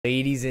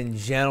Ladies and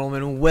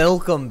gentlemen,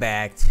 welcome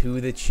back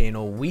to the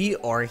channel. We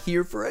are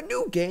here for a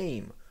new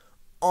game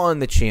on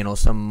the channel,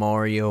 some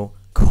Mario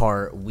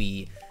Kart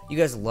Wii. You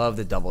guys love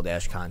the Double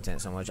Dash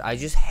content so much. I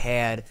just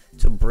had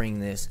to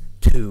bring this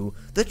to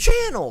the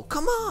channel.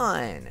 Come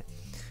on!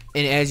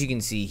 And as you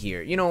can see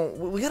here, you know,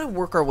 we gotta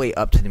work our way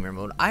up to the mirror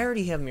mode. I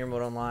already have mirror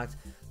mode unlocked,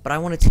 but I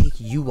want to take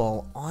you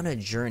all on a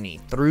journey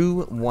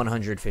through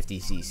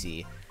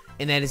 150cc.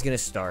 And that is going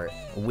to start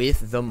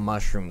with the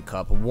Mushroom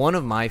Cup, one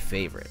of my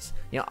favorites.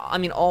 You know, I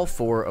mean, all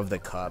four of the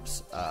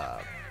cups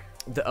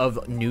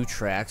of new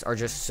tracks are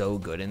just so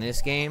good in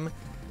this game.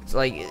 It's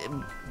like,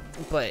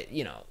 but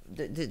you know,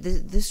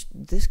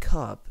 this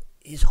cup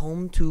is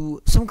home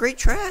to some great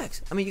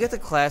tracks. I mean, you got the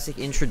classic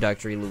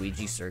introductory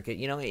Luigi circuit.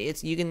 You know,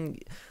 you can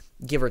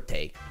give or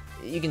take.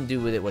 You can do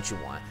with it what you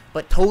want.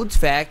 But Toad's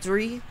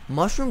Factory,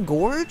 Mushroom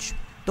Gorge,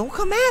 don't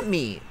come at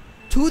me.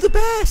 To the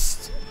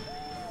best.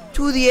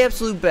 To the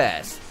absolute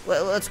best.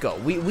 Let's go.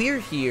 We're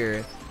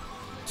here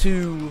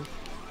to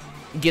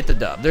get the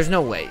dub. There's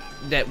no way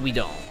that we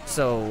don't.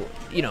 So,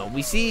 you know,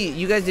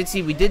 you guys did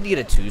see we did get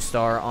a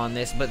 2-star on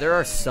this, but there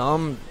are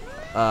some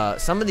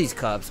of these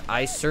cups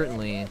I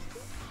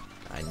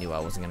knew I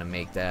wasn't gonna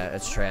make that.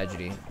 That's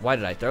tragedy. Why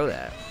did I throw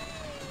that?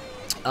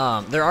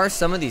 There are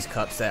some of these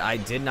cups that I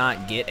did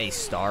not get a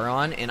star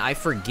on, and I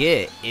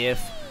forget if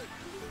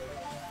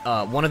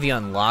one of the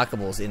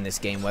unlockables in this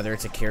game, whether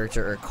it's a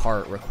character or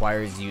cart,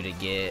 requires you to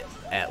get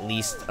at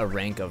least a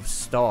rank of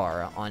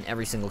star on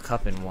every single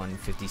cup in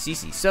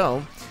 150cc.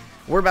 So,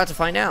 we're about to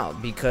find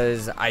out,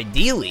 because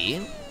ideally,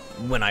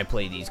 when I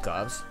play these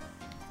cups,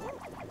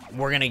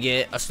 we're going to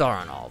get a star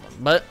on all of them.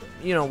 But,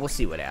 you know, we'll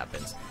see what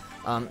happens.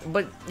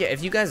 But, yeah,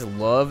 if you guys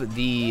love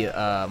the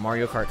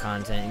Mario Kart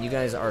content, and you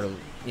guys are,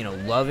 you know,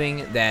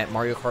 loving that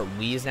Mario Kart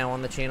Wii is now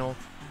on the channel,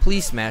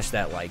 please smash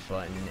that like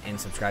button and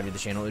subscribe to the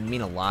channel. It would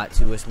mean a lot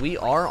to us. We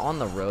are on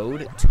the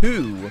road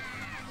to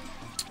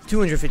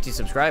 250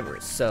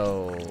 subscribers,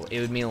 so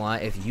it would mean a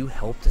lot if you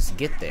helped us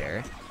get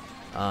there.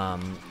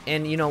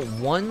 And, you know,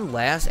 one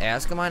last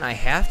ask of mine I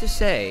have to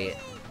say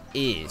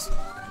is,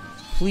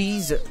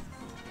 please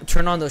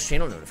turn on those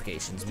channel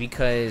notifications,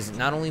 because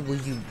not only will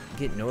you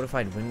get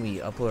notified when we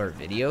upload our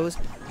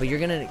videos, but you're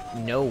going to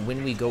know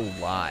when we go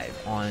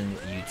live on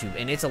YouTube,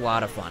 and it's a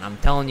lot of fun. I'm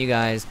telling you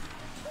guys,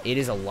 it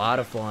is a lot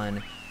of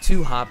fun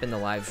to hop in the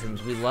live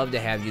streams. We love to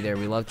have you there.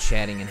 We love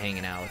chatting and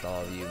hanging out with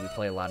all of you. We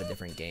play a lot of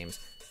different games.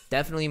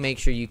 Definitely make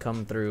sure you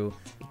come through.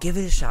 Give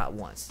it a shot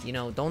once. You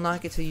know, don't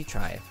knock it till you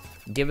try it.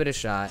 Give it a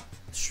shot.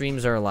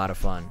 Streams are a lot of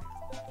fun.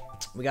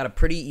 We got a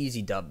pretty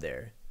easy dub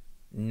there.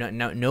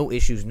 No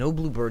issues, no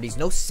blue birdies,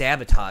 no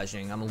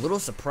sabotaging. I'm a little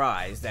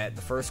surprised that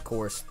the first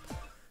course,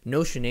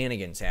 no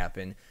shenanigans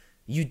happened.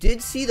 You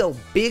did see, though,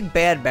 Big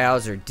Bad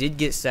Bowser did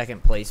get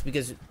second place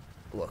because,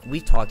 look,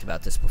 we've talked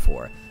about this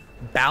before.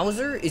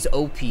 Bowser is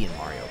OP in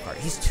Mario Kart.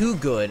 He's too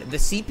good. The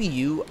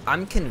CPU,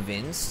 I'm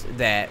convinced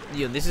that,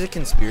 you know, this is a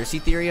conspiracy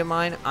theory of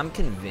mine. I'm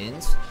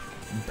convinced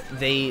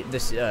the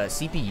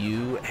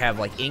CPU have,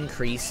 like,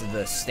 increased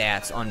the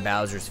stats on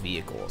Bowser's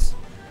vehicles,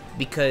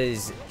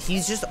 because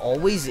he's just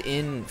always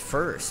in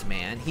first,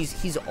 man.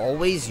 He's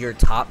always your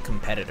top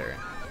competitor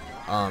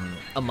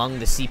among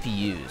the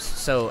CPUs.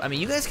 So, I mean,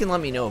 you guys can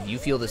let me know if you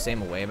feel the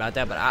same way about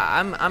that, but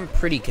I'm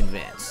pretty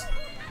convinced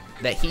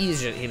that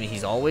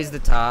he's always the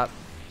top.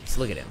 Just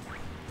look at him.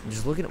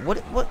 Just look at him.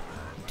 What?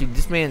 Dude,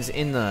 this man's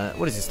in the,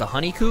 what is this, the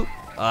honey coop?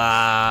 Look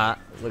at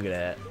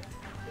that.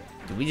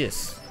 Dude,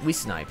 we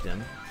sniped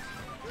him.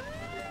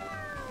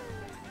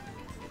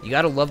 You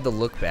gotta love the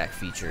look back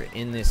feature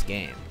in this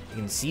game. You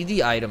can see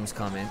the items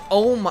coming.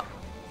 Oh my.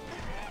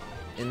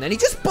 And then he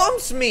just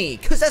bumps me,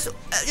 because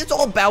that's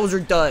all Bowser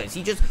does.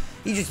 He just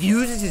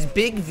uses his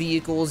big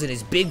vehicles and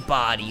his big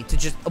body to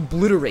just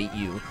obliterate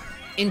you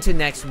into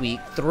next week,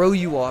 throw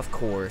you off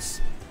course.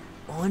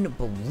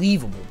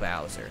 Unbelievable,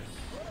 Bowser.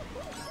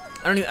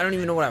 I don't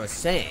even know what I was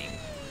saying.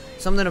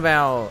 Something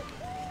about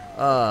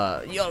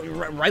you know,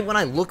 right when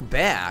I look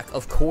back,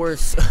 of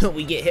course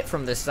we get hit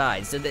from the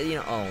side. So that, you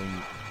know,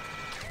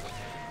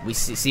 we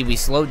see we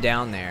slowed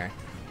down there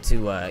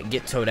to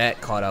get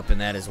Toadette caught up in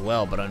that as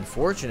well, but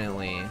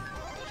unfortunately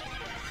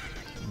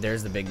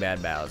there's the Big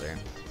Bad Bowser.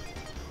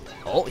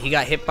 Oh, he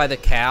got hit by the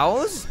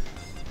cows.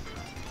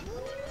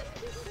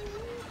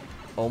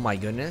 Oh my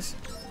goodness.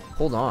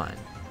 Hold on.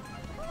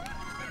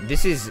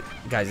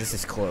 Guys, this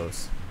is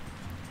close.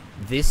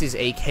 This is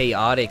a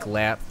chaotic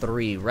lap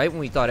 3. Right when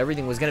we thought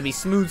everything was going to be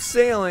smooth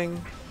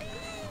sailing.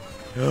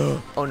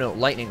 Oh no,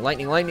 lightning.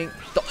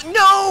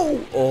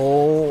 No!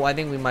 Oh, I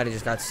think we might have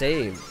just got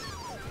saved.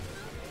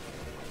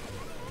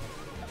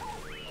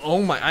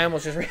 Oh my, I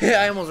almost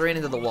ran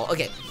into the wall.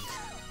 Okay.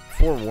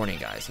 Forewarning,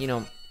 guys. You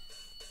know,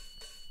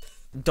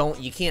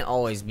 you can't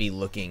always be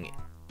looking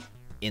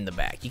in the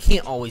back. You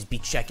can't always be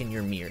checking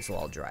your mirrors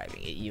while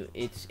driving.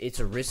 It's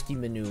a risky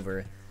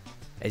maneuver.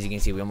 As you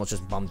can see, we almost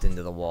just bumped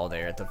into the wall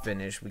there at the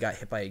finish. We got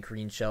hit by a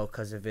green shell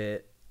because of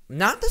it.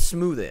 Not the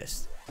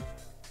smoothest.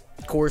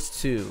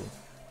 Course 2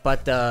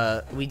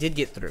 But we did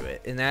get through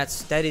it, and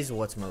that is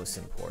what's most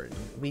important.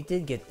 We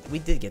did get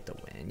the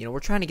win. You know, we're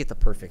trying to get the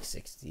perfect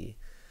 60.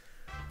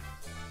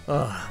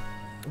 Ugh.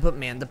 But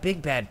man, the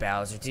big bad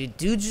Bowser,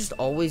 dude just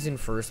always in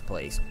first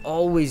place.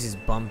 Always is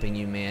bumping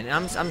you, man.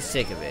 And I'm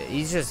sick of it.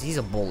 He's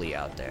a bully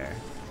out there.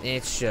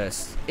 It's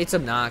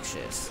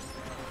obnoxious.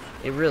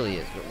 It really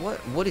is. But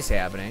what is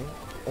happening?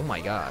 Oh my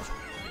gosh.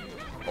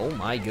 Oh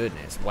my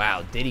goodness.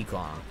 Wow, Diddy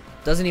Kong.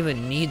 Doesn't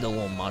even need the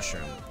little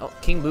mushroom. Oh,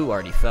 King Boo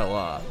already fell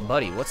off.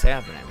 Buddy, what's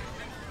happening?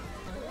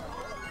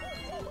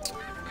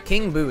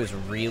 King Boo is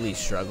really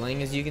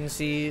struggling, as you can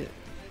see.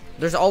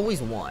 There's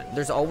always one.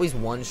 There's always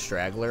one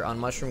straggler on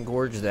Mushroom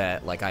Gorge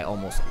that, like, I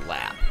almost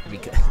lap.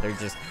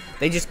 Because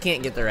they just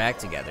can't get their act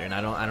together, and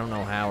I don't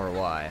know how or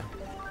why.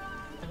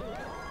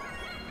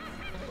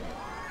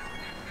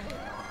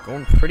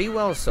 Going pretty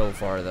well so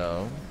far,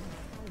 though.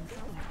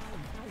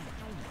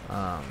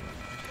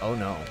 Oh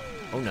no.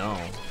 Oh no.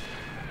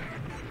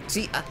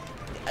 See,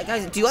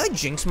 guys, do I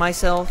jinx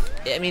myself?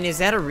 I mean, is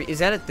that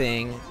a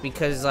thing?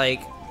 Because,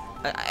 like,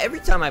 every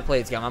time I play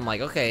this game, I'm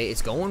like, okay,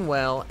 it's going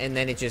well, and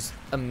then it just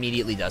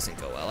immediately doesn't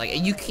go well. Like,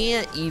 you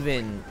can't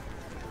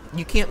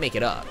make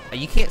it up.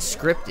 You can't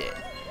script it.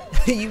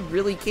 You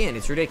really can't.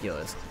 It's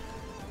ridiculous.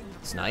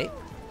 Snipe?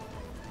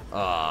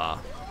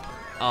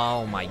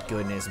 Oh my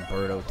goodness,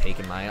 Birdo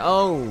taking my...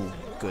 Oh,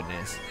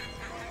 goodness.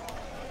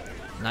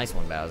 Nice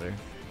one, Bowser.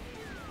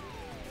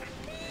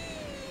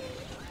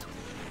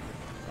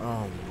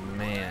 Oh,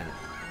 man.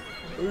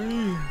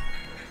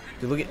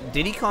 Dude, look at...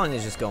 Diddy Kong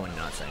is just going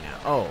nuts right now.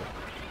 Oh,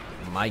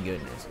 my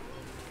goodness.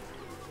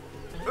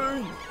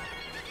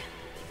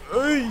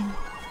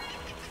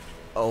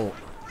 Oh.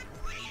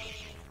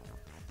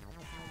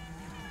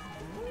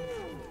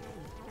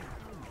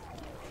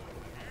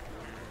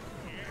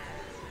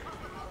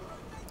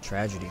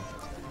 Tragedy.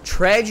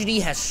 Tragedy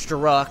has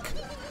struck,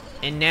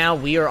 and now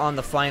we are on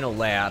the final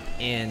lap,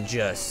 and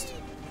just...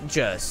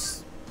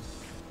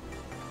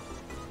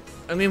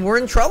 I mean, we're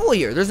in trouble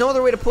here. There's no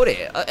other way to put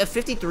it. A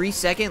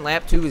 53-second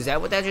lap 2, is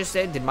that what that just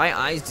said? Did my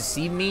eyes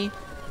deceive me?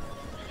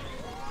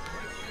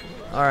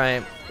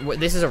 Alright,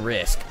 this is a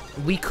risk.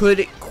 We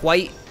could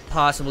quite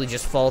possibly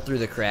just fall through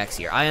the cracks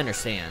here. I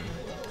understand.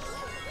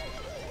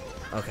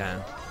 Okay.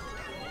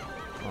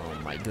 Oh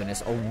my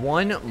goodness.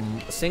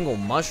 One single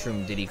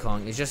mushroom Diddy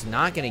Kong is just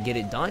not going to get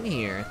it done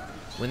here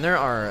when there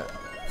are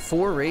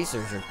 4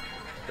 racers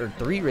or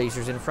 3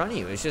 racers in front of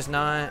you. It's just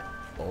not...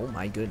 Oh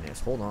my goodness.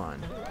 Hold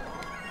on.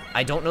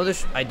 I don't know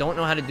this. I don't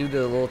know how to do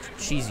the little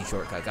cheesy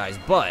shortcut, guys,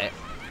 but...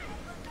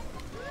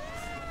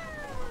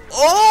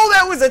 Oh,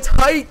 that was a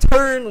tight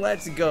turn.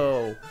 Let's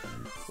go.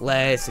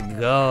 Let's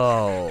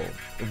go.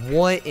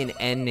 What an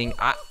ending.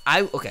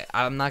 Okay,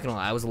 I'm not going to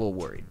lie. I was a little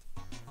worried.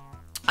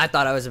 I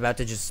thought I was about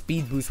to just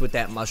speed boost with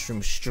that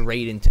mushroom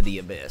straight into the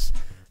abyss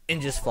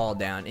and just fall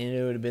down, and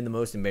it would have been the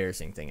most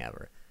embarrassing thing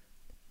ever.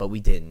 But we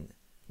didn't.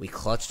 We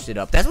clutched it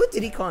up. That's what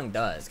Diddy Kong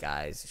does,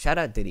 guys. Shout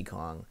out Diddy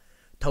Kong.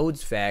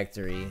 Toad's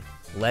Factory.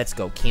 Let's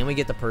go. Can we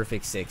get the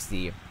perfect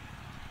 60?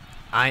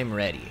 I'm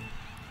ready.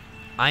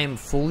 I am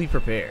fully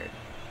prepared.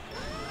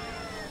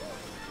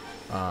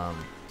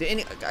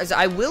 Guys,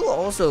 I will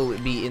also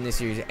be in this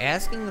series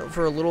asking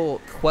for a little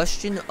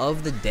question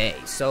of the day.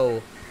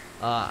 So,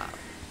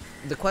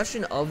 the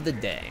question of the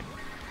day,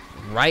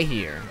 right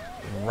here,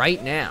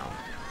 right now,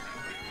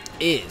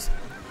 is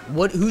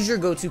who's your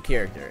go-to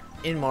character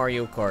in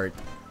Mario Kart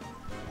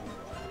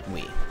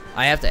Wii?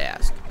 I have to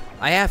ask.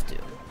 I have to.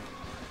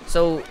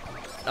 So,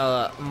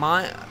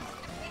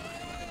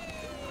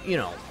 you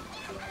know,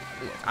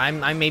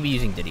 I'm maybe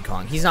using Diddy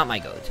Kong. He's not my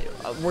go-to.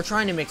 We're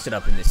trying to mix it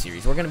up in this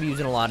series. We're going to be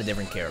using a lot of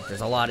different characters,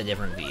 a lot of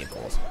different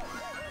vehicles.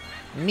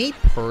 Me,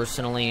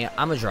 personally,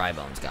 I'm a Dry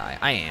Bones guy.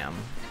 I am.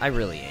 I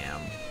really am.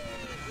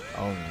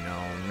 Oh,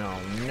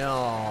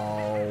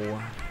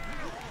 no.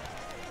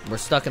 We're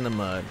stuck in the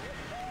mud.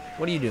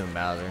 What are you doing,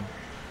 Bowser?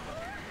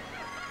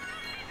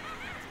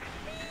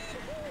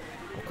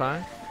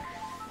 Okay.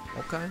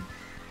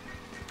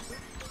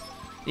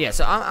 Yeah,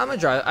 so I'm a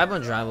Dry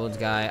Bones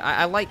guy.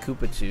 I like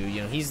Koopa too.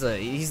 You know, he's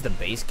the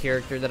base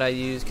character that I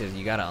use because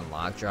you gotta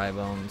unlock Dry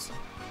Bones.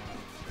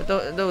 But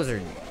those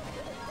are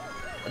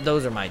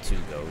my 2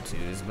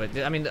 go-tos. But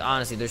I mean,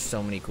 honestly, there's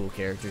so many cool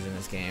characters in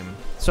this game.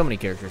 So many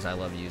characters I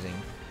love using.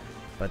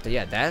 But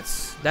yeah,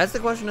 that's the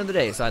question of the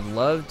day. So I'd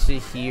love to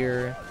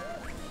hear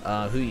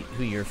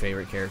who your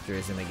favorite character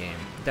is in the game.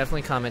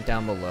 Definitely comment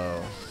down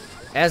below.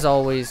 As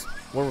always,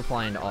 we're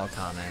replying to all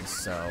comments.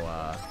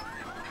 So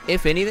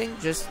if anything,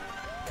 just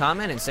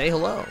comment and say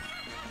hello,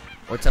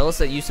 or tell us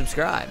that you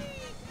subscribe.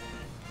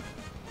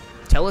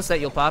 Tell us that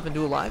you'll pop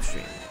into a live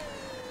stream.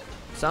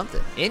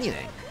 Something,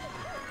 anything.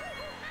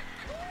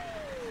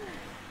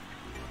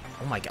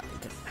 Oh my god,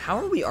 how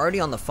are we already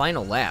on the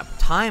final lap?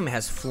 Time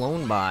has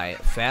flown by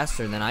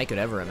faster than I could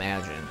ever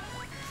imagine.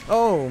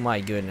 Oh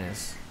my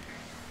goodness.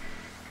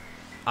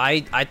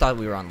 I thought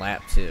we were on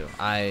lap 2.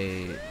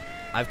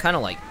 I've kind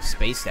of like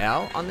spaced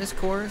out on this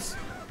course.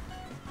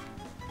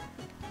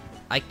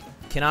 I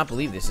cannot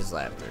believe this is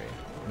lap 3.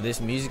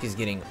 This music is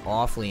getting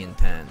awfully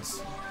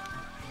intense.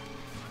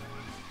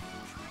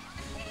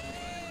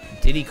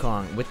 Diddy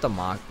Kong with the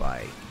mock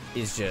bike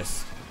is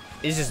just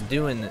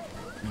doing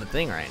the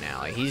thing right now.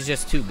 Like, he's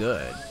just too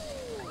good.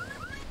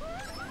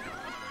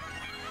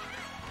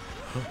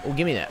 Oh,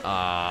 give me that.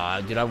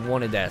 Dude, I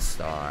wanted that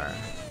star.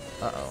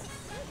 Uh-oh.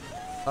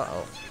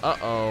 Uh-oh.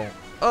 Uh-oh.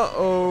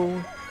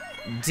 Uh-oh.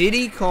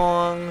 Diddy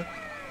Kong,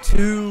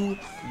 too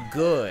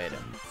good.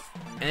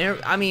 And there,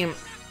 I mean,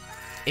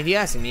 if you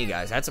ask me,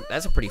 guys, that's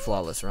a pretty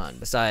flawless run.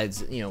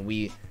 Besides, you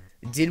know,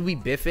 did we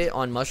biff it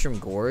on Mushroom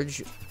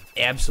Gorge?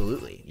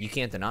 Absolutely. You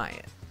can't deny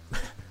it.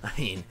 I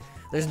mean,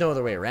 there's no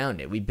other way around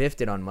it. We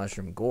biffed it on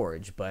Mushroom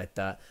Gorge, but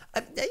you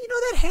know,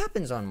 that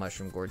happens on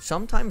Mushroom Gorge.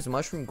 Sometimes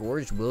Mushroom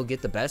Gorge will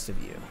get the best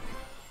of you.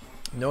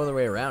 No other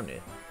way around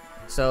it.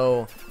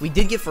 So we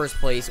did get first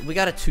place. We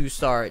got a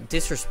 2-star.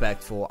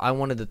 Disrespectful. I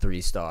wanted the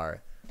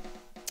 3-star,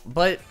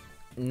 but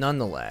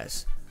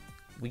nonetheless,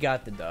 we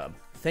got the dub.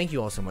 Thank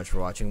you all so much for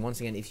watching. Once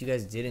again, if you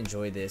guys did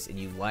enjoy this and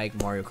you like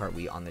Mario Kart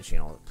Wii on the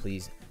channel,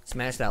 please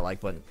smash that like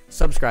button.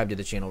 Subscribe to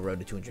the channel, road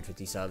to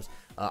 250 subs.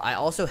 I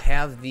also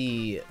have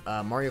the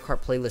Mario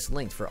Kart playlist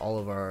linked for all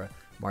of our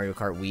Mario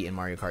Kart Wii and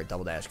Mario Kart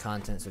Double Dash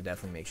content, so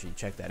definitely make sure you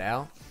check that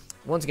out.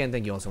 Once again,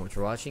 thank you all so much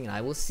for watching, and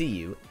I will see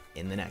you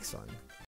in the next one.